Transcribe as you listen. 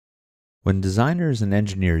When designers and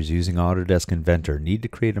engineers using Autodesk Inventor need to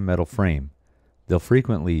create a metal frame, they'll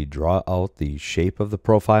frequently draw out the shape of the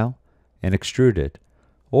profile and extrude it,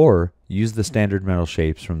 or use the standard metal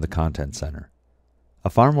shapes from the Content Center.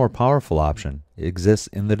 A far more powerful option exists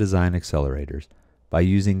in the design accelerators by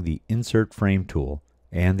using the Insert Frame tool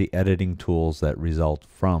and the editing tools that result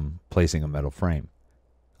from placing a metal frame.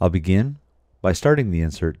 I'll begin by starting the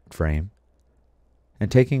insert frame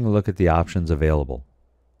and taking a look at the options available.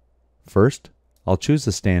 First, I'll choose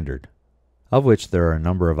the standard, of which there are a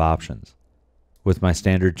number of options. With my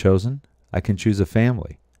standard chosen, I can choose a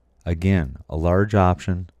family. Again, a large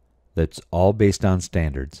option that's all based on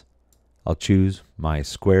standards. I'll choose my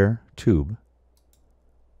square tube.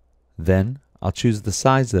 Then I'll choose the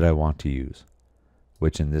size that I want to use,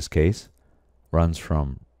 which in this case runs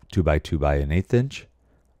from 2 by 2 by 1/8 inch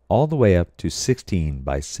all the way up to 16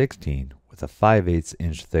 by 16 with a 5/8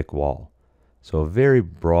 inch thick wall. So a very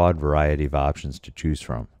broad variety of options to choose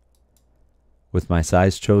from. With my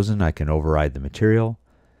size chosen, I can override the material,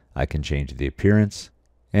 I can change the appearance,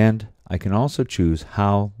 and I can also choose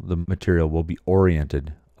how the material will be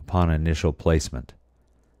oriented upon initial placement.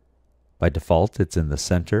 By default, it's in the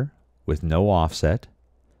center with no offset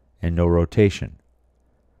and no rotation.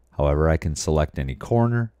 However, I can select any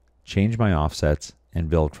corner, change my offsets, and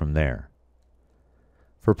build from there.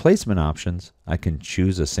 For placement options, I can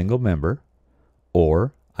choose a single member,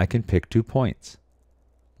 or I can pick 2 points.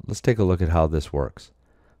 Let's take a look at how this works.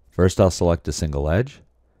 First, I'll select a single edge.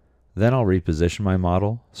 Then I'll reposition my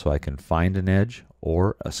model so I can find an edge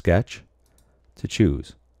or a sketch to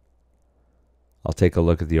choose. I'll take a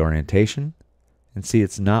look at the orientation and see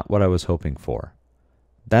it's not what I was hoping for.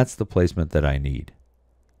 That's the placement that I need.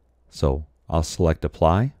 So I'll select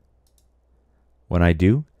Apply. When I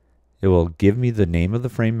do, it will give me the name of the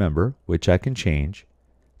frame member, which I can change.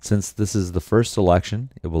 Since this is the first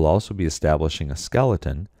selection, it will also be establishing a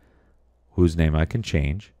skeleton whose name I can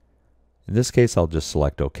change. In this case, I'll just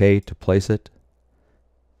select OK to place it.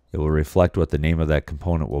 It will reflect what the name of that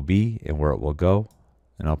component will be and where it will go,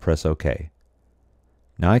 and I'll press OK.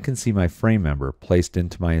 Now I can see my frame member placed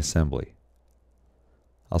into my assembly.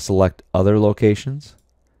 I'll select other locations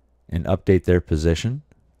and update their position,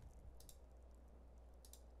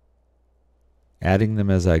 adding them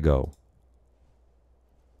as I go.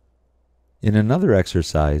 In another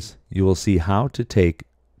exercise, you will see how to take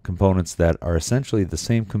components that are essentially the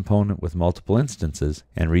same component with multiple instances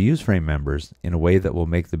and reuse frame members in a way that will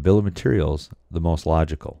make the bill of materials the most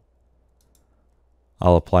logical.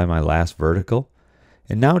 I'll apply my last vertical,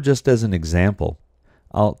 and now just as an example,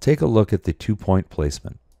 I'll take a look at the 2-point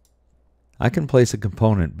placement. I can place a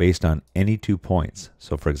component based on any 2 points.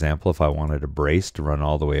 So for example, if I wanted a brace to run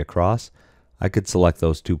all the way across, I could select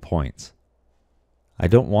those 2 points. I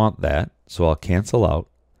don't want that, so I'll cancel out.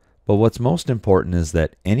 But what's most important is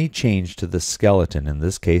that any change to the skeleton, in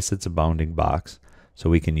this case it's a bounding box, so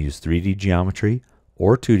we can use 3D geometry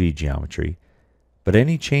or 2D geometry, but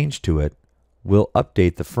any change to it will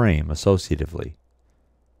update the frame associatively.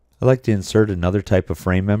 I like to insert another type of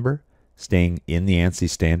frame member, staying in the ANSI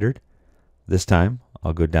standard. This time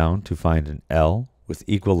I'll go down to find an L with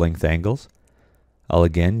equal length angles. I'll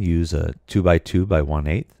again use a 2 by 2 by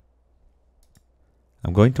 1/8.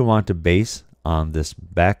 I'm going to want to base on this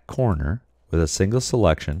back corner with a single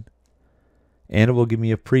selection, and it will give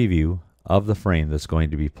me a preview of the frame that's going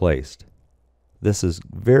to be placed. This is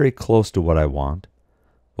very close to what I want,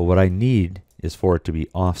 but what I need is for it to be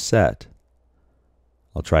offset.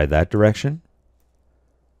 I'll try that direction,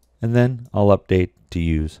 and then I'll update to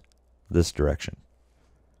use this direction.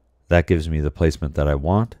 That gives me the placement that I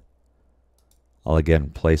want. I'll again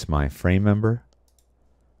place my frame member.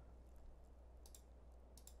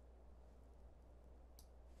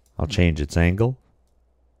 I'll change its angle,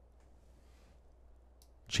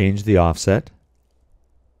 change the offset,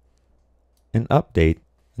 and update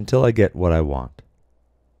until I get what I want.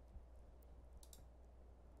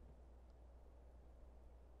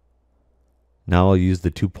 Now I'll use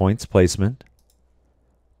the 2 points placement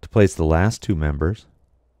to place the last 2 members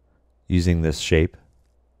using this shape.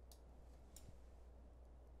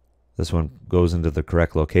 This one goes into the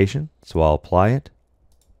correct location, so I'll apply it.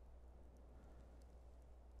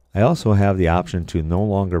 I also have the option to no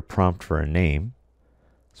longer prompt for a name,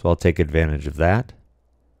 so I'll take advantage of that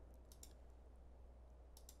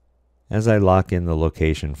as I lock in the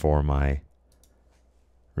location for my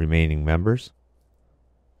remaining members.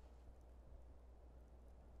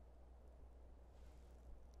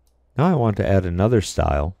 Now I want to add another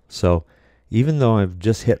style, so even though I've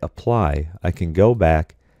just hit apply, I can go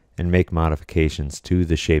back and make modifications to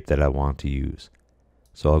the shape that I want to use.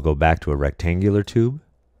 So I'll go back to a rectangular tube,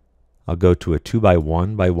 I'll go to a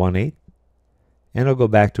 2x1 by 1/8, and I'll go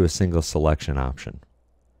back to a single selection option.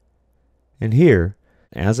 And here,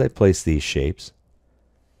 as I place these shapes,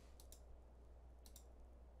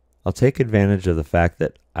 I'll take advantage of the fact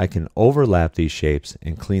that I can overlap these shapes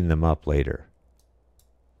and clean them up later.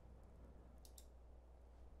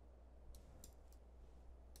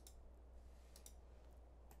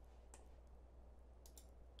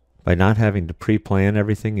 By not having to pre-plan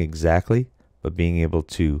everything exactly, but being able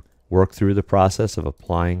to work through the process of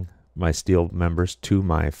applying my steel members to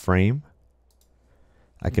my frame,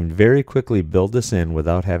 I can very quickly build this in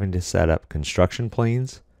without having to set up construction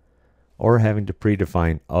planes or having to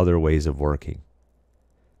predefine other ways of working.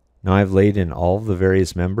 Now I've laid in all of the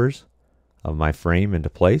various members of my frame into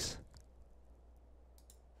place.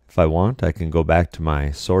 If I want, I can go back to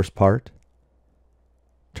my source part,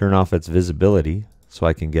 turn off its visibility so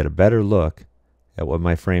I can get a better look at what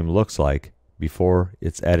my frame looks like before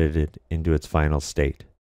it's edited into its final state.